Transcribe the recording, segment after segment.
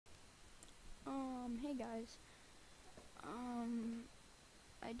Hey guys,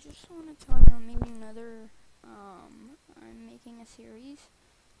 I just want to tell you I'm making a series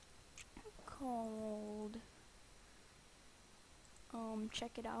called,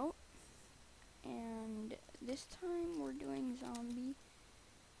 Check It Out, and this time we're doing zombie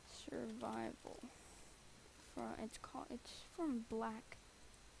survival. It's from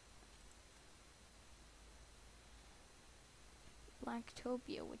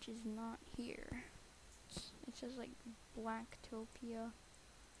Blacktropia, which is not here. It says like Blacktropia.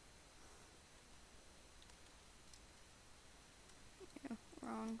 Yeah,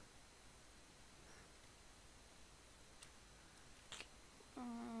 wrong.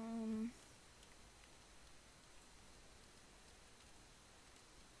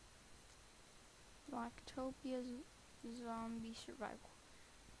 Blacktropia Zombie Survival.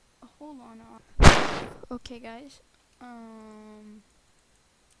 Hold on. Okay, guys.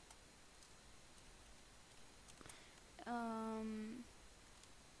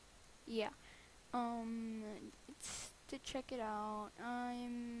 Yeah. It's to check it out.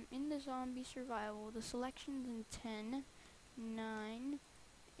 I'm in the zombie survival. The selection's in 10, 9,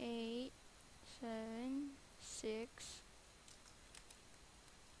 8, 7, 6,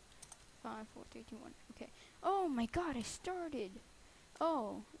 5, 4, 3, 2, 1. Okay. Oh my god, I started.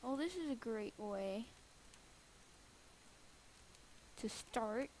 Oh, this is a great way to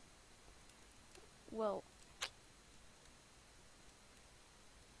start. Well,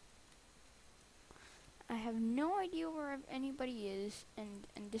 I have no idea where anybody is, and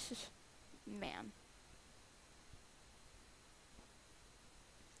this is, man.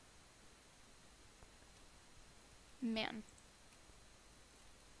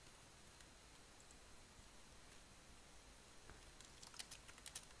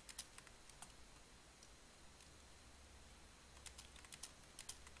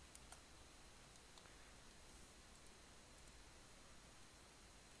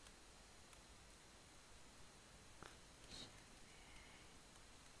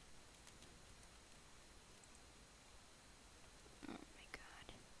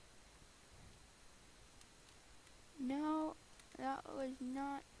 No, that was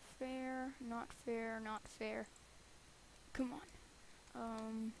not fair, not fair, not fair. Come on.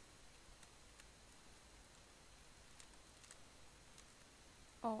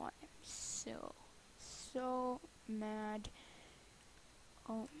 Oh, I am so mad.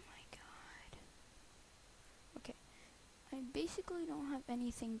 Oh my god. Okay, I basically don't have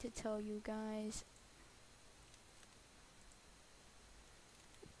anything to tell you guys.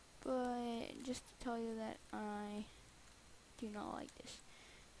 But just to tell you that I do not like this.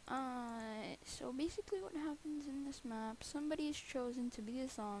 So basically what happens in this map, somebody is chosen to be a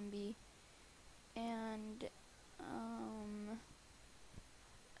zombie, and,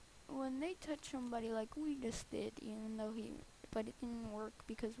 when they touch somebody like we just did, but it didn't work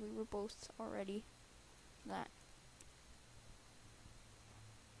because we were both already that.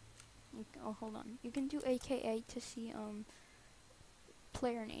 Oh, hold on. You can do AKA to see,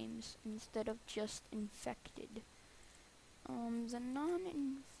 player names instead of just infected. The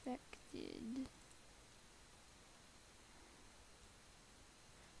non-infected.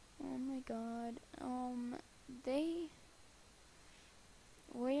 Oh my god.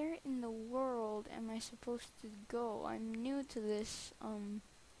 Where in the world am I supposed to go? I'm new to this,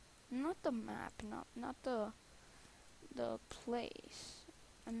 not the map, not the place.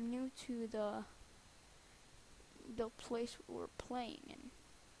 I'm new to the place we're playing in.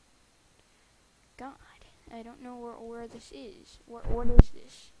 God, I don't know where this is. What is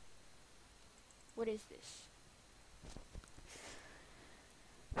this? What is this?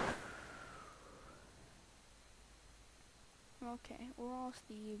 Okay, we're all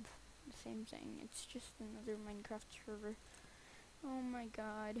Steve. The same thing. It's just another Minecraft server. Oh my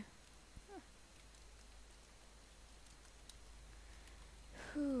god.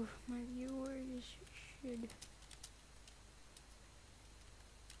 Whew, my viewers should...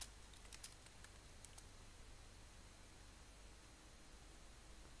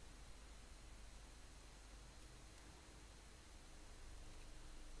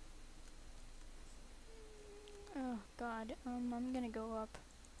 Oh god, I'm gonna go up.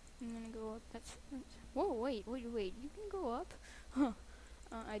 That's whoa, wait, you can go up? Huh,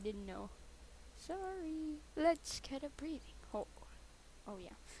 I didn't know. Sorry. Let's get a breathing. Oh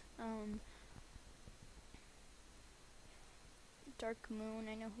yeah. Dark Moon,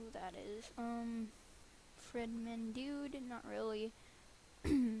 I know who that is. Fredman Dude, not really.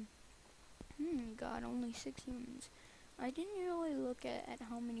 God, only 6 humans. I didn't really look at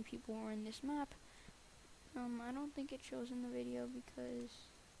how many people were in this map. I don't think it shows in the video because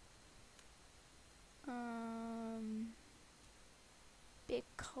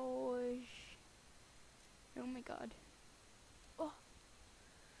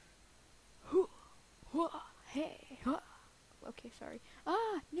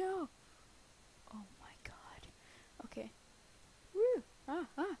Ah, no! Oh my god. Okay. Woo!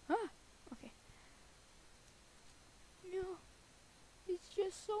 Okay. No! It's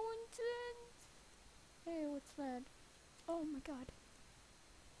just so intense! Hey, what's that? Oh my god.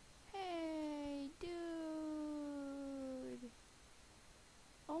 Hey, dude!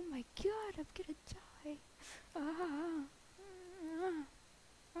 Oh my god, I'm gonna die! Ah! Ah!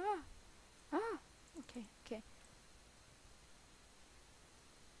 Ah! Ah! Okay, okay.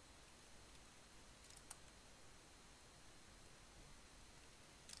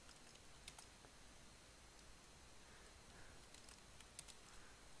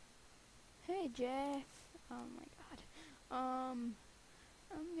 Hey, Jeff! Oh my god. I'm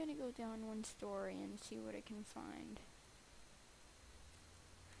gonna go down one story and see what I can find.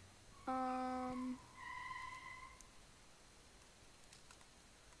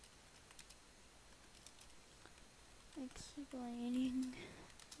 Explaining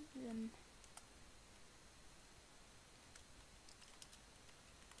them.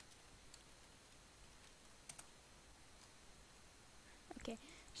 Okay,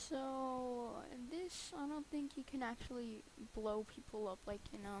 so this, I don't think you can actually blow people up like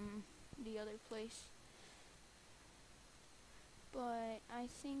in the other place. But I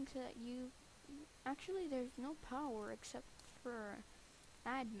think that actually there's no power except for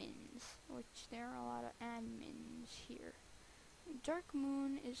admins, which there are a lot of admins here. Dark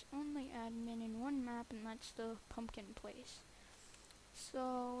Moon is only admin in one map, and that's the pumpkin place.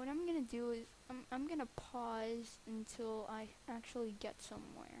 So what I'm gonna do is I'm gonna pause until I actually get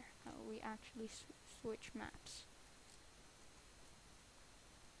somewhere. We actually switch maps.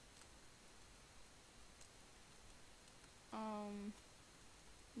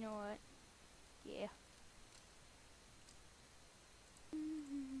 You know what? Yeah.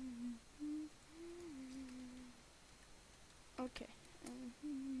 Okay.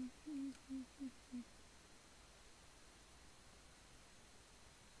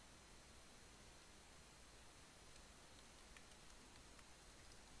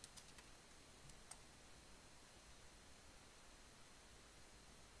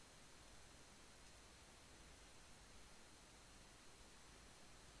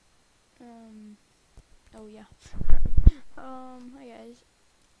 Oh yeah. Hi guys.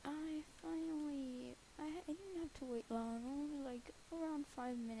 I didn't have to wait long, only like around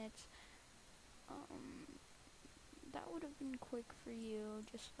 5 minutes. That would have been quick for you,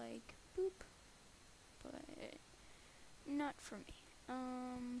 just like boop, but not for me.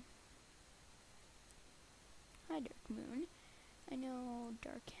 Hi Dark Moon. I know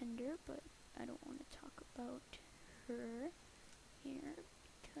Dark Hender, but I don't want to talk about her here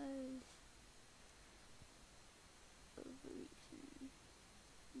because of a reason.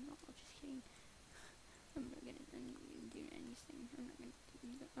 No, just kidding. I'm not gonna do anything. I'm not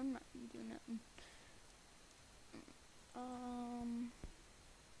gonna do nothing.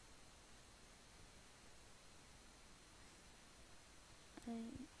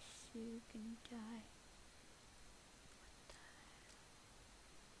 I'm so gonna die.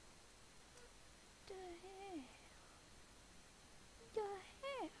 What the hell? The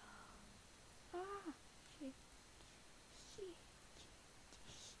hell? Ah, shit. Shit.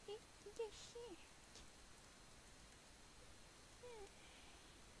 Shit. Shit.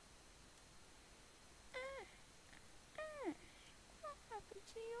 What happened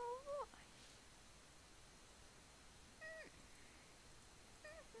to your voice?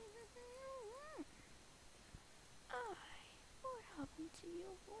 What happened to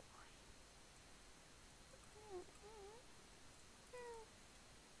your voice?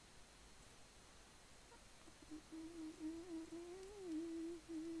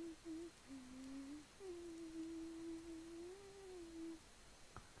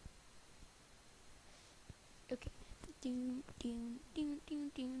 Okay. Doom, doom, doom, doom,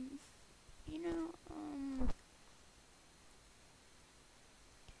 doom. You know,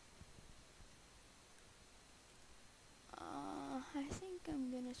 I think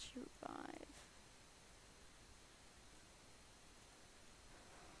I'm gonna survive.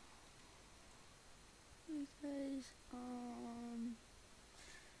 Because,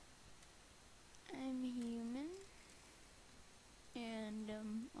 I'm human, and,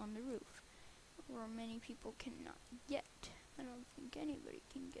 on the roof, where many people cannot get. I don't think anybody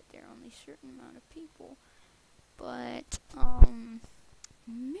can get there, only a certain amount of people. But, man,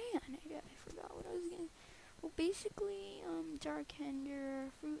 I forgot what I was gonna. Well, basically, Dark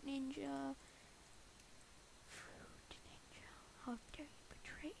Hender, Fruit Ninja, how dare you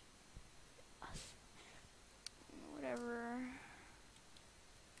betray us? Whatever.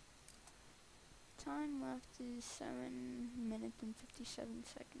 Time is 7 minutes and 57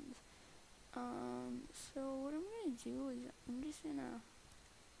 seconds. So what I'm gonna do is I'm just gonna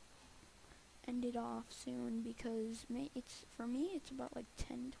end it off soon because it's for me it's about like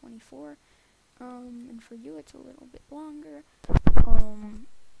 10:24. And for you it's a little bit longer.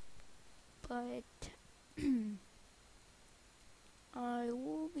 But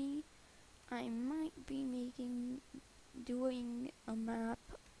I might be doing a map,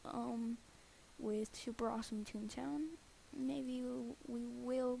 with Super Awesome Toontown. Maybe we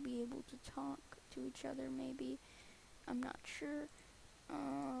will be able to talk to each other, maybe. I'm not sure.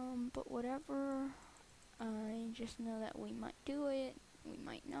 But whatever. I just know that we might do it, we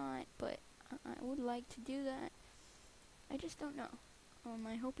might not, but I would like to do that. I just don't know.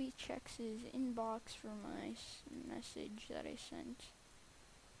 I hope he checks his inbox for my message that I sent.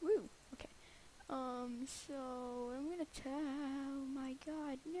 Woo! Okay. So I'm gonna tell. Oh my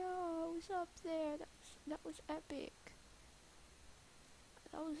God, no! It was up there. That was epic.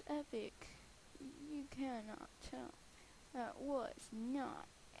 That was epic. You cannot tell. That was not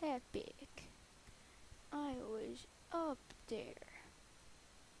epic. I was up there.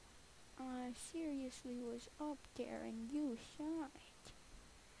 I seriously was up there, and you saw it.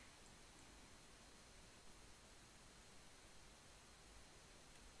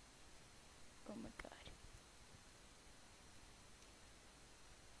 Oh my God.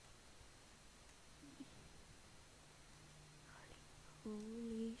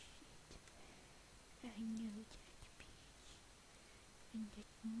 Holy shit. I know that bitch. And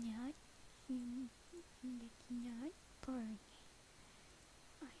it's not him. And it's not Barney.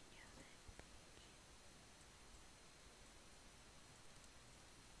 I know that bitch.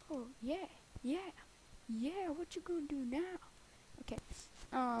 Oh, yeah. Yeah. Yeah, what you gonna do now? Okay.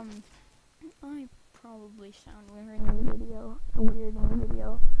 I probably sound weird in the video.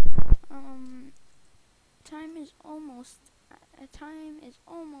 Time is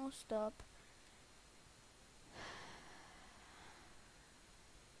almost up.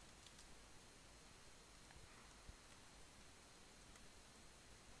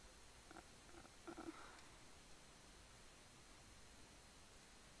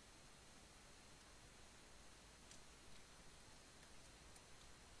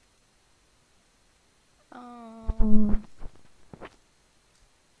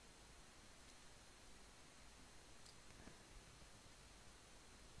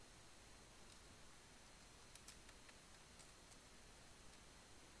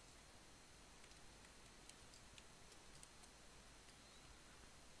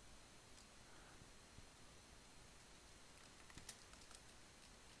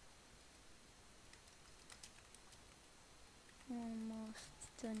 Almost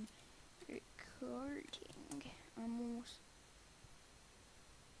done recording. Almost.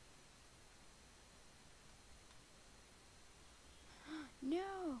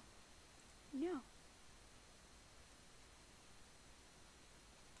 No! No!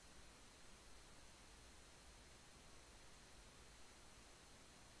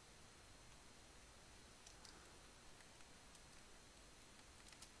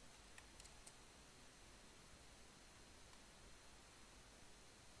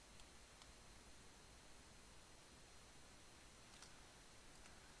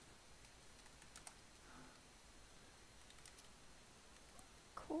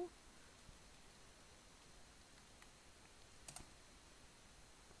 Cool.